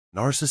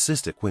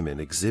Narcissistic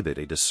women exhibit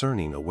a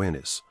discerning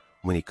awareness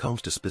when it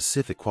comes to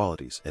specific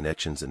qualities and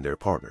actions in their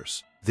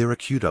partners. Their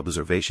acute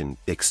observation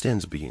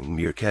extends beyond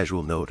mere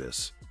casual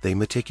notice. They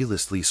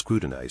meticulously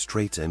scrutinize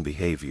traits and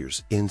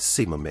behaviors in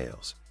Sigma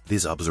males.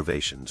 These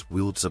observations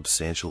wield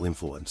substantial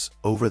influence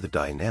over the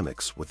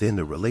dynamics within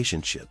the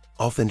relationship,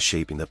 often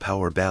shaping the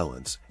power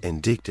balance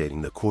and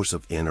dictating the course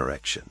of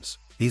interactions.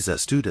 These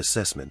astute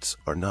assessments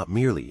are not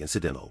merely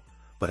incidental,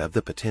 but have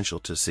the potential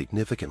to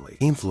significantly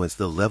influence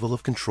the level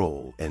of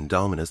control and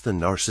dominance the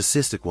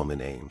narcissistic woman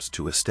aims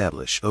to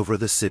establish over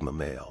the Sigma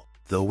male.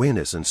 The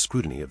awareness and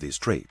scrutiny of these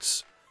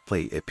traits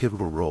play a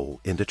pivotal role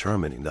in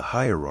determining the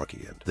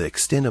hierarchy and the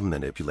extent of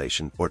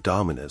manipulation or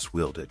dominance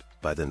wielded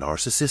by the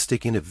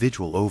narcissistic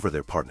individual over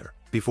their partner.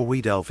 Before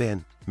we delve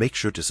in, make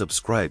sure to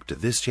subscribe to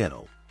this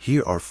channel.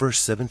 Here are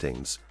first 7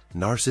 things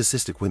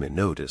narcissistic women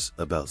notice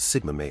about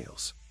Sigma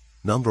males.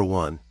 Number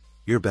 1.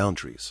 Your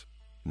boundaries.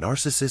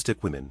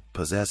 Narcissistic women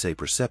possess a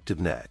perceptive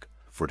knack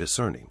for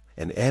discerning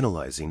and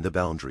analyzing the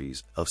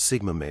boundaries of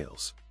Sigma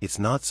males. It's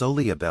not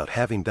solely about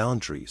having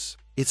boundaries.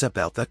 It's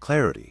about the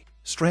clarity,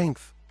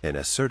 strength, and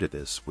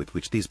assertiveness with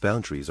which these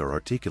boundaries are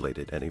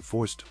articulated and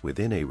enforced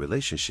within a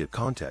relationship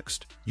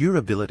context. Your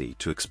ability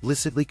to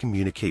explicitly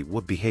communicate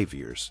what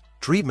behaviors,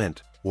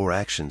 treatment, or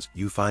actions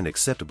you find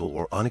acceptable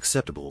or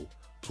unacceptable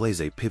plays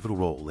a pivotal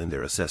role in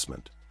their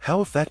assessment.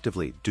 How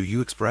effectively do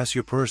you express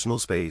your personal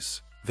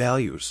space,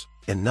 values,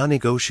 and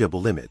non-negotiable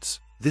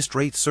limits? This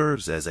trait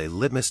serves as a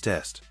litmus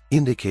test,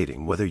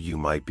 indicating whether you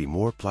might be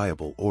more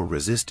pliable or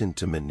resistant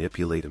to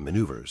manipulative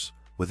maneuvers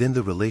within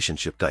the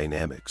relationship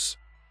dynamics.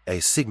 A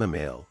Sigma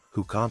male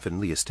who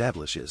confidently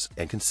establishes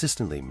and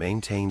consistently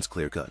maintains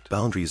clear-cut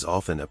boundaries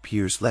often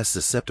appears less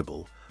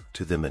susceptible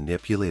to the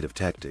manipulative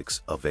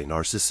tactics of a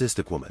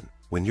narcissistic woman.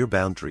 When your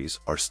boundaries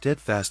are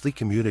steadfastly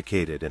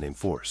communicated and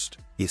enforced,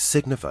 it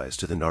signifies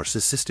to the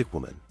narcissistic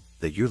woman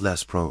that you're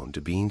less prone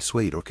to being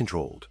swayed or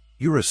controlled.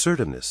 Your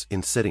assertiveness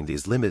in setting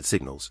these limits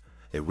signals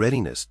a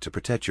readiness to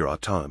protect your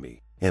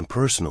autonomy and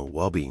personal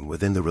well-being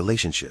within the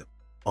relationship.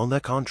 On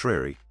the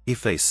contrary,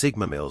 if a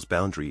Sigma male's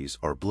boundaries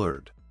are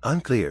blurred,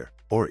 unclear,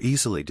 or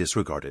easily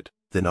disregarded,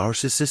 the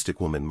narcissistic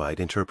woman might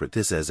interpret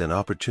this as an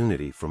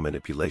opportunity for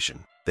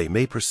manipulation. They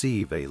may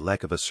perceive a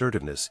lack of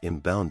assertiveness in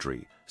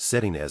boundary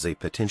setting as a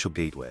potential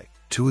gateway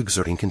to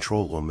exerting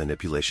control or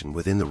manipulation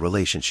within the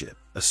relationship,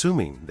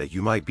 assuming that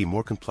you might be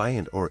more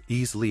compliant or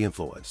easily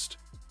influenced.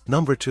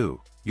 Number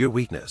 2. Your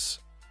weakness.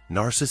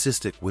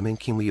 Narcissistic women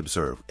keenly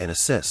observe and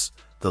assess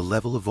the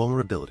level of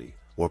vulnerability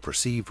or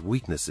perceived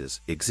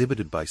weaknesses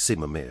exhibited by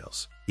Sigma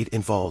males. It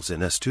involves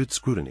an astute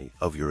scrutiny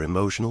of your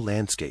emotional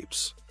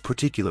landscapes,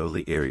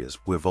 particularly areas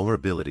where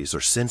vulnerabilities or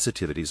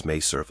sensitivities may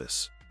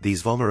surface.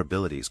 These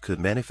vulnerabilities could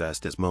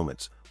manifest as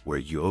moments where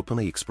you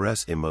openly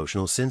express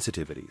emotional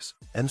sensitivities,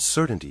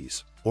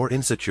 uncertainties, or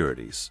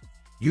insecurities.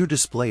 Your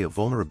display of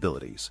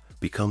vulnerabilities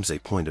becomes a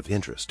point of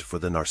interest for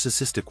the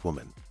narcissistic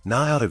woman,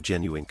 not out of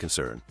genuine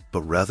concern,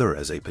 but rather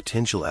as a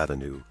potential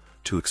avenue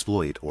to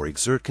exploit or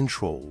exert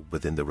control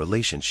within the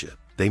relationship.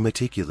 They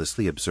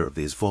meticulously observe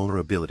these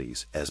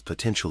vulnerabilities as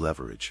potential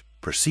leverage,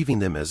 perceiving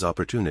them as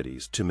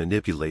opportunities to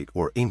manipulate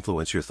or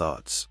influence your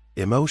thoughts,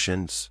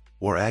 emotions,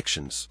 or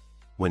actions.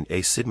 When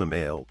a Sigma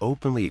male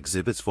openly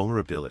exhibits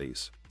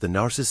vulnerabilities, the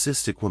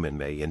narcissistic woman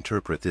may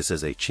interpret this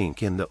as a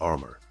chink in the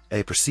armor,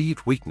 a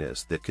perceived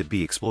weakness that could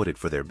be exploited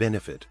for their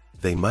benefit.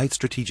 They might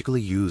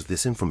strategically use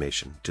this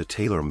information to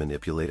tailor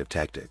manipulative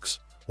tactics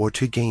or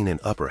to gain an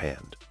upper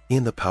hand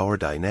in the power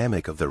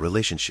dynamic of the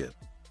relationship.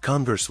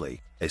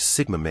 Conversely, a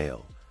Sigma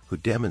male who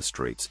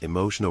demonstrates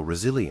emotional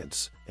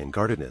resilience and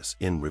guardedness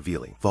in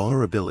revealing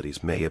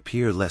vulnerabilities may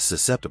appear less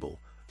susceptible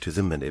to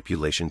the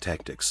manipulation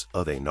tactics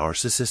of a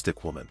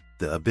narcissistic woman.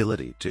 The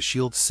ability to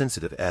shield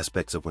sensitive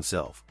aspects of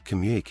oneself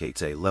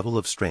communicates a level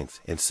of strength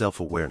and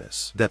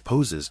self-awareness that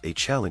poses a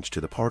challenge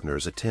to the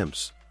partner's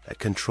attempts at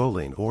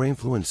controlling or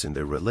influencing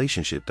their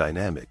relationship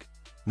dynamic.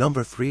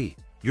 Number 3.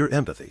 Your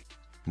empathy.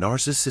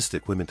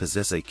 Narcissistic women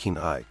possess a keen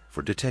eye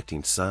for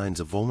detecting signs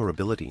of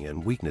vulnerability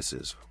and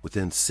weaknesses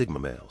within Sigma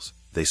males.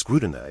 They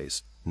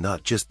scrutinize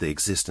not just the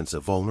existence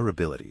of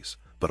vulnerabilities,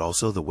 but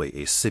also the way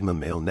a Sigma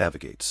male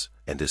navigates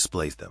and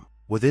displays them.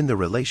 Within the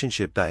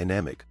relationship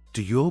dynamic,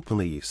 do you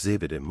openly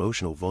exhibit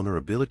emotional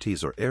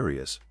vulnerabilities or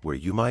areas where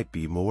you might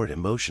be more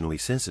emotionally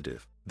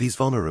sensitive? These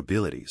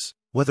vulnerabilities,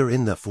 whether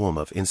in the form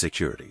of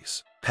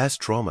insecurities,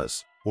 past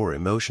traumas, or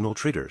emotional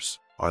triggers,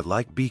 are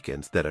like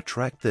beacons that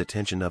attract the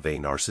attention of a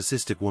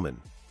narcissistic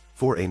woman.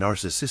 For a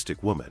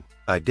narcissistic woman,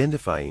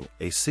 identifying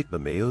a Sigma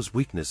male's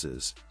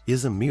weaknesses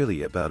isn't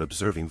merely about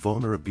observing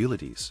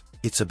vulnerabilities.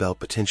 It's about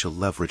potential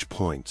leverage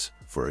points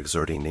for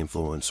exerting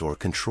influence or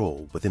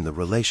control within the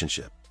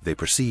relationship. They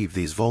perceive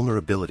these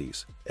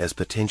vulnerabilities as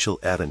potential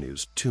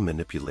avenues to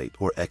manipulate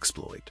or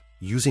exploit,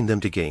 using them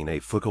to gain a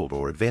foothold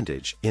or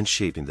advantage in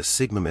shaping the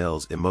Sigma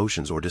male's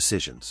emotions or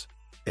decisions.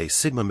 A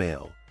Sigma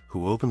male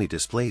who openly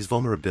displays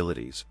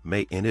vulnerabilities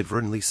may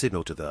inadvertently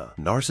signal to the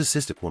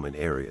narcissistic woman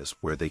areas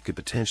where they could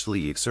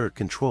potentially exert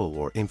control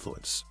or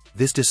influence.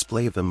 This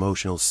display of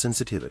emotional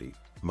sensitivity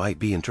might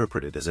be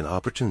interpreted as an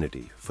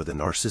opportunity for the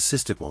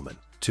narcissistic woman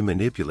to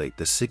manipulate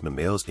the Sigma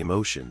male's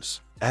emotions,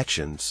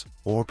 actions,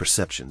 or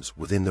perceptions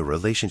within the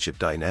relationship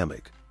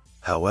dynamic.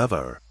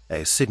 However,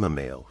 a Sigma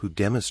male who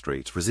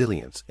demonstrates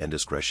resilience and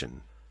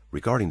discretion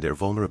regarding their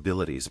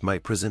vulnerabilities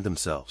might present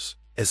themselves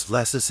as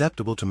less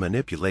susceptible to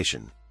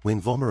manipulation.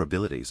 When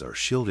vulnerabilities are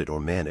shielded or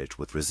managed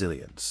with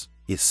resilience,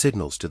 it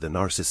signals to the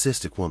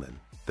narcissistic woman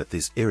that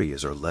these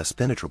areas are less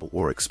penetrable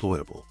or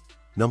exploitable.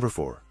 Number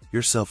 4.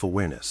 Your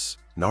self-awareness.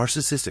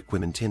 Narcissistic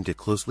women tend to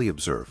closely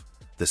observe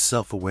the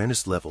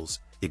self-awareness levels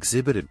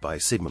exhibited by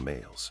Sigma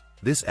males.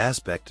 This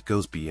aspect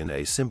goes beyond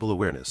a simple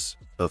awareness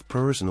of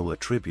personal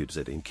attributes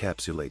that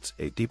encapsulates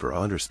a deeper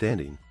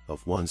understanding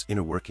of one's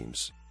inner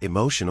workings,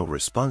 emotional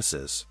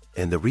responses,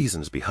 and the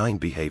reasons behind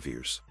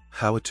behaviors.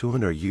 How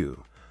attuned are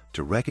you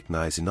to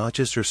recognize not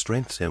just your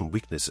strengths and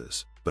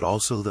weaknesses, but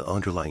also the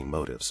underlying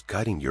motives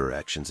guiding your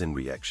actions and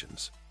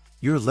reactions?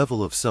 Your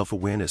level of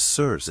self-awareness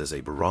serves as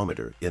a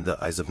barometer in the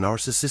eyes of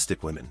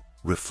narcissistic women,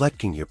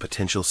 reflecting your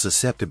potential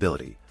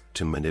susceptibility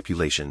to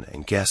manipulation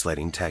and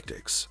gaslighting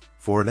tactics.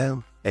 For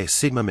them, a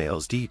Sigma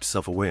male's deep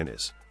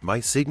self-awareness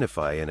might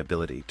signify an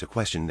ability to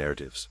question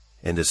narratives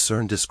and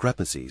discern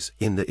discrepancies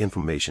in the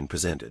information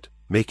presented,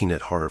 making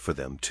it harder for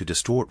them to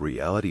distort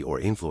reality or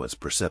influence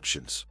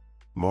perceptions.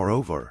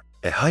 Moreover,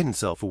 a heightened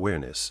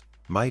self-awareness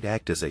might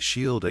act as a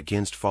shield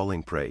against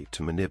falling prey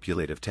to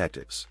manipulative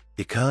tactics.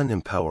 It can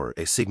empower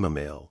a Sigma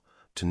male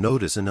to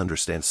notice and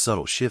understand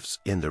subtle shifts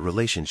in the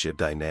relationship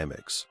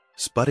dynamics,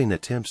 spotting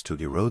attempts to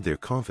erode their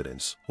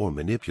confidence or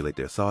manipulate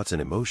their thoughts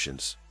and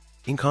emotions.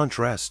 In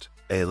contrast,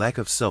 a lack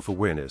of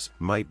self-awareness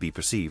might be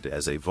perceived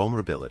as a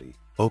vulnerability,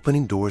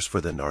 opening doors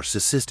for the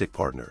narcissistic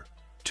partner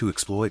to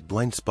exploit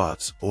blind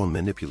spots or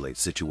manipulate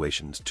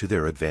situations to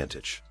their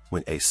advantage.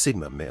 When a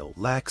Sigma male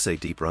lacks a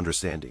deeper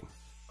understanding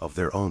of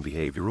their own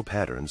behavioral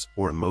patterns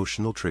or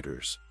emotional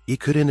triggers, it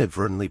could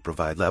inadvertently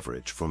provide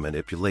leverage for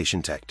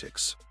manipulation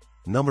tactics.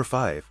 Number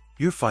 5.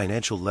 Your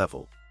financial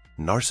level.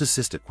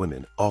 Narcissistic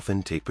women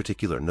often take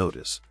particular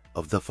notice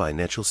of the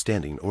financial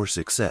standing or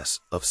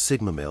success of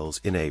Sigma males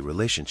in a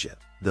relationship.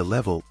 The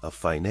level of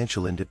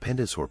financial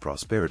independence or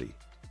prosperity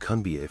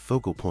can be a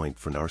focal point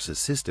for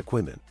narcissistic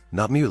women,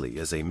 not merely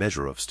as a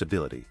measure of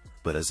stability,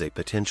 but as a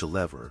potential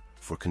lever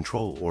for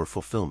control or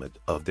fulfillment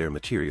of their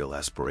material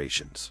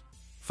aspirations.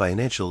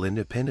 Financial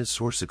independence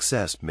or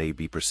success may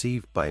be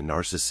perceived by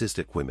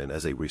narcissistic women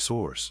as a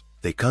resource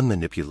they can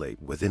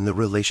manipulate within the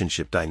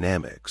relationship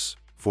dynamics.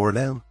 For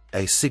them,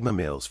 a Sigma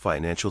male's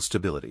financial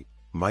stability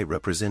might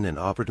represent an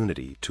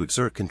opportunity to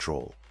exert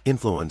control,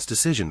 influence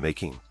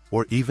decision-making,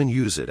 or even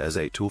use it as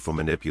a tool for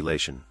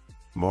manipulation.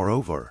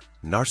 Moreover,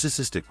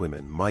 narcissistic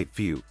women might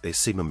view a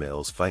Sigma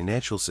male's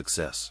financial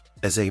success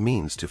as a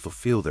means to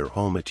fulfill their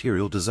own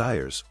material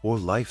desires or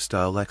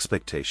lifestyle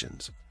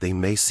expectations. They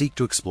may seek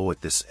to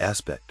exploit this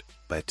aspect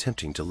by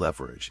attempting to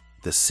leverage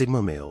the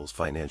Sigma male's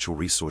financial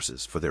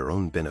resources for their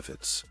own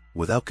benefits,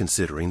 without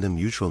considering the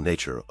mutual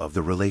nature of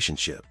the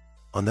relationship.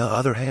 On the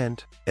other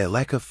hand, a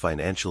lack of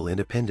financial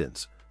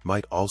independence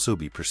might also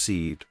be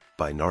perceived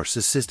by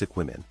narcissistic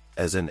women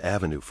as an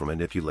avenue for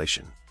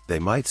manipulation. They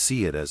might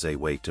see it as a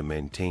way to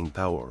maintain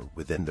power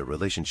within the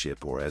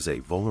relationship or as a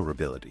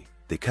vulnerability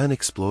they can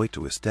exploit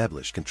to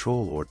establish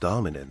control or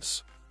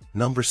dominance.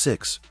 Number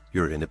 6.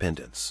 Your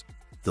independence.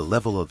 The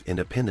level of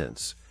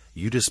independence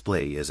you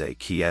display is a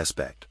key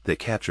aspect that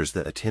captures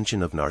the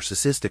attention of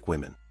narcissistic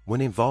women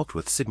when involved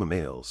with Sigma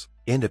males.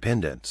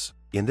 Independence,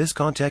 in this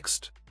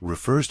context,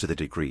 refers to the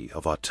degree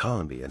of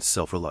autonomy and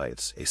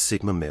self-reliance a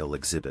Sigma male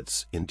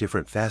exhibits in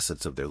different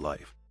facets of their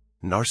life.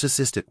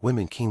 Narcissistic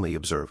women keenly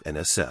observe and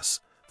assess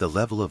the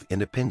level of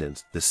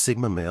independence the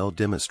Sigma male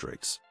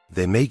demonstrates.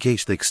 They may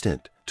gauge the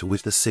extent to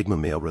which the Sigma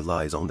male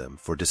relies on them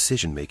for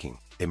decision-making,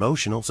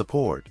 emotional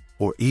support,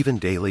 or even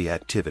daily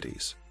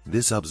activities.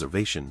 This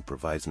observation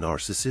provides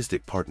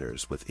narcissistic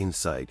partners with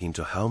insight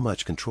into how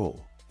much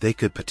control they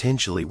could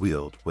potentially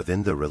wield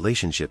within the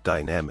relationship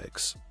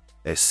dynamics.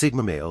 A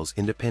Sigma male's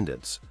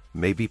independence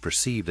may be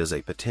perceived as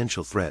a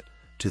potential threat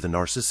to the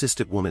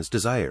narcissistic woman's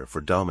desire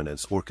for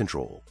dominance or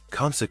control.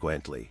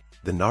 Consequently,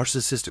 the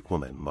narcissistic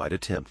woman might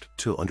attempt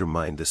to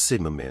undermine the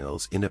Sigma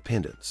male's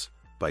independence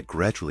by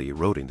gradually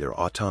eroding their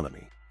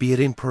autonomy, be it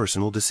in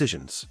personal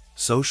decisions,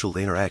 social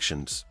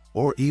interactions,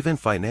 or even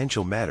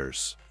financial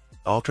matters.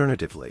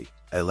 Alternatively,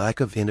 a lack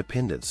of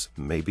independence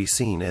may be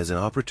seen as an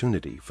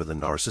opportunity for the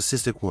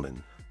narcissistic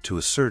woman to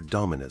assert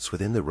dominance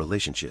within the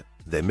relationship.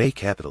 They may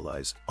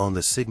capitalize on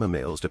the Sigma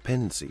male's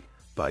dependency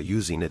by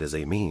using it as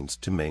a means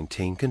to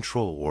maintain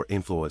control or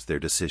influence their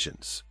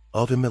decisions,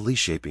 ultimately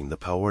shaping the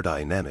power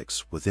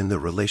dynamics within the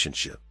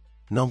relationship.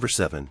 Number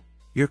 7.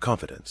 Your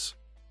confidence.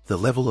 The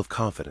level of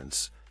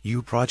confidence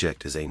you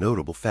project is a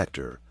notable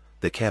factor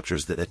that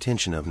captures the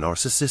attention of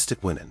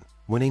narcissistic women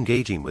when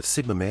engaging with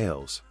Sigma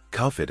males.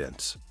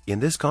 Confidence, in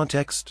this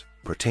context,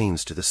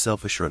 pertains to the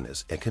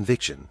self-assuredness and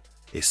conviction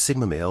a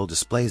Sigma male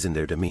displays in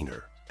their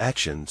demeanor,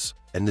 actions,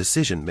 and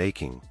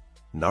decision-making.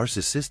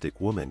 Narcissistic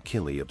women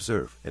keenly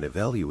observe and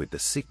evaluate the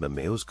Sigma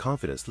male's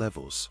confidence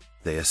levels.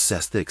 They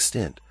assess the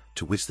extent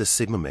to which the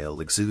Sigma male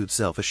exudes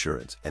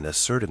self-assurance and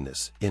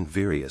assertiveness in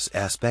various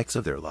aspects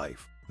of their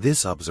life.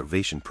 This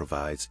observation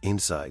provides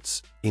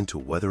insights into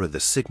whether the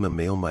Sigma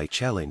male might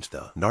challenge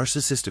the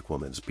narcissistic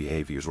woman's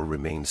behaviors or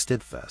remain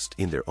steadfast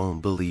in their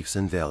own beliefs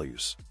and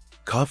values.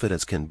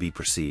 Confidence can be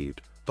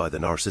perceived by the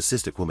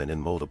narcissistic woman in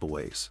multiple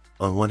ways.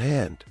 On one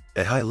hand,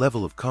 a high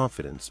level of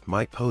confidence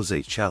might pose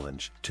a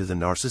challenge to the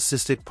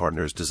narcissistic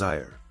partner's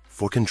desire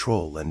for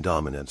control and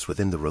dominance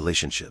within the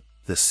relationship.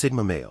 The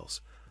Sigma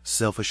male's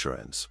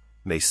self-assurance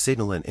may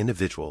signal an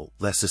individual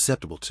less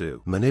susceptible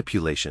to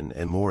manipulation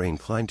and more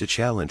inclined to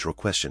challenge or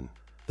question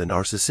the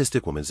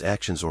narcissistic woman's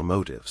actions or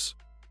motives.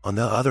 On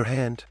the other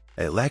hand,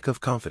 a lack of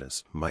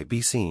confidence might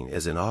be seen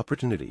as an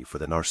opportunity for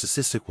the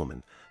narcissistic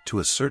woman to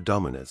assert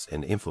dominance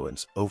and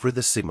influence over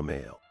the Sigma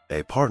male.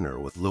 A partner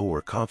with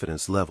lower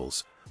confidence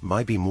levels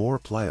might be more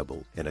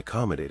pliable and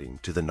accommodating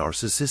to the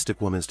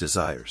narcissistic woman's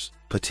desires,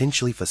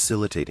 potentially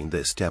facilitating the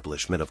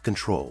establishment of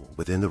control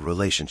within the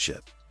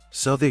relationship.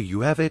 So there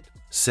you have it,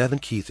 7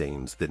 key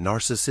things that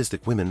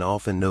narcissistic women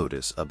often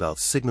notice about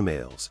Sigma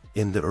males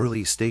in the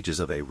early stages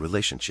of a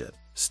relationship.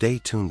 Stay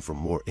tuned for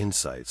more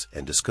insights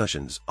and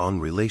discussions on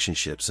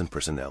relationships and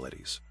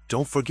personalities.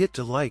 Don't forget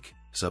to like,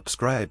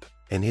 subscribe,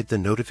 and hit the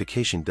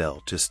notification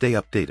bell to stay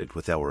updated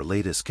with our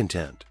latest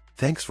content.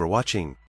 Thanks for watching.